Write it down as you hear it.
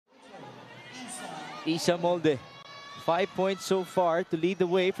Isa Molde. 5 points so far to lead the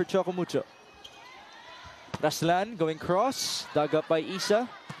way for Choco Mucho. Raslan going cross, dug up by Isa.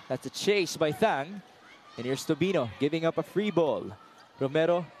 That's a chase by Thang. And here's Tubino giving up a free ball.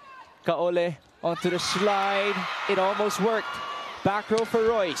 Romero, Kaole onto the slide. It almost worked. Back row for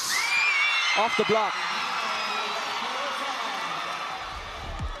Royse. Off the block.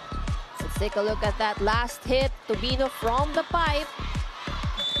 Let's take a look at that last hit. Tubino from the pipe.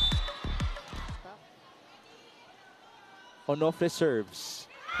 Onofre serves.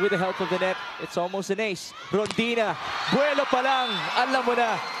 With the help of the net, it's almost an ace. Rondina, BUWELO pa lang, alam mo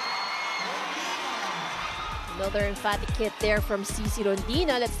na. Another emphatic hit there from Sisi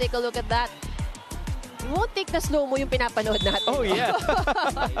Rondina. Let's take a look at that. You won't take the slow-mo yung pinapanood natin. Oh, yeah.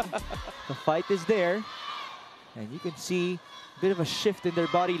 The fight is there. And you can see a bit of a shift in their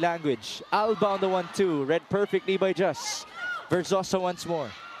body language. Alba on the 1-2, read perfectly by Just. Verzosa once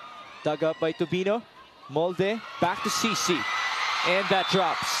more. Dug up by Tubino. Molde, back to Sisi. And that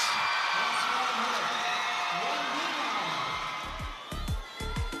drops.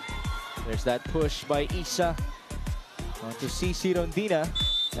 There's that push by Isa onto Sisi Rondina.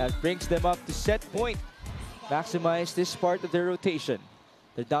 That brings them up to set point. Maximize this part of their rotation.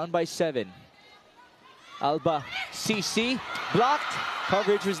 They're down by 7. Alba, Sisi, blocked.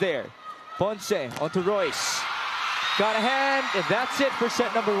 Coverage was there. Ponce onto Royse. Got a hand, and that's it for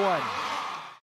set number 1.